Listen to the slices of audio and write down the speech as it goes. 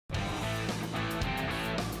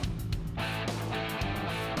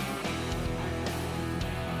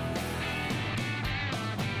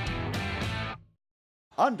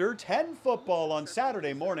Under-10 football on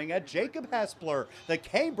Saturday morning at Jacob Hespeler. The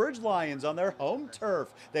Cambridge Lions on their home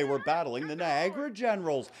turf. They were battling the Niagara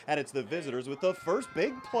Generals, and it's the visitors with the first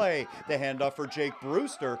big play. The handoff for Jake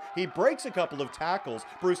Brewster. He breaks a couple of tackles.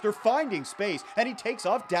 Brewster finding space, and he takes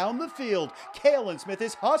off down the field. Kalen Smith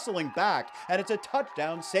is hustling back, and it's a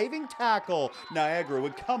touchdown-saving tackle. Niagara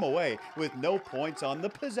would come away with no points on the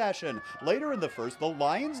possession. Later in the first, the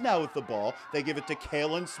Lions now with the ball. They give it to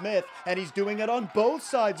Kalen Smith, and he's doing it on both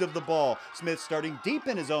sides of the ball. Smith starting deep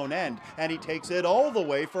in his own end, and he takes it all the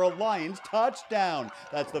way for a Lions touchdown.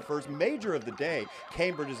 That's the first major of the day.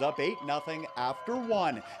 Cambridge is up 8-0 after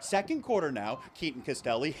one. Second quarter now, Keaton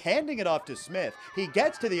Castelli handing it off to Smith. He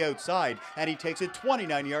gets to the outside, and he takes it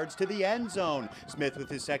 29 yards to the end zone. Smith with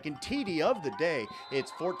his second TD of the day.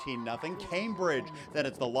 It's 14-0 Cambridge. Then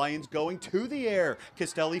it's the Lions going to the air.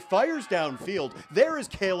 Castelli fires downfield. There is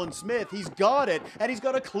Kalen Smith. He's got it, and he's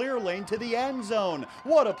got a clear lane to the end zone.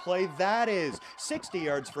 What a play that is. 60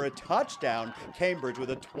 yards for a touchdown. Cambridge with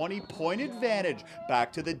a 20-point advantage.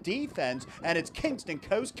 Back to the defense, and it's Kingston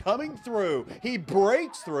Coast coming through. He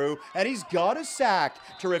breaks through, and he's got a sack.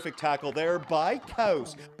 Terrific tackle there by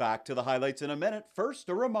Coast. Back to the highlights in a minute. First,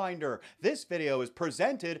 a reminder. This video is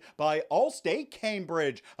presented by Allstate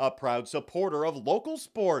Cambridge, a proud supporter of local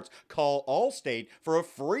sports. Call Allstate for a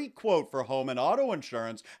free quote for home and auto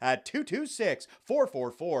insurance at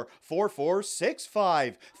 226-444-4465.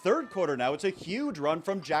 Third quarter now, it's a huge run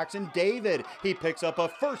from Jackson David. He picks up a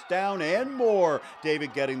first down and more.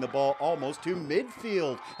 David getting the ball almost to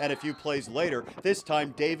midfield. And a few plays later, this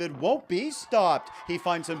time David won't be stopped. He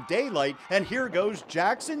finds some daylight, and here goes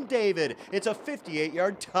Jackson David. It's a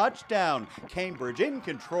 58-yard touchdown. Cambridge in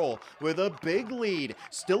control with a big lead.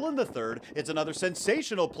 Still in the third, it's another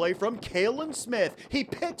sensational play from Kalen Smith. He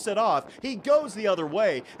picks it off. He goes the other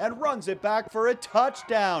way and runs it back for a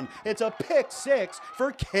touchdown. It's a pick six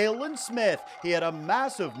for Kalen Smith. He had a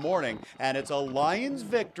massive morning, and it's a Lions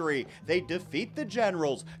victory. They defeat the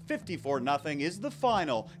Generals. 54-0 is the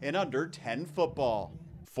final in Under-10 football.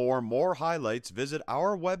 For more highlights, visit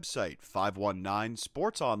our website,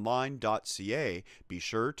 519sportsonline.ca. Be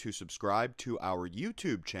sure to subscribe to our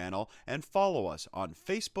YouTube channel and follow us on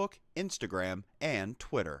Facebook, Instagram, and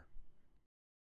Twitter.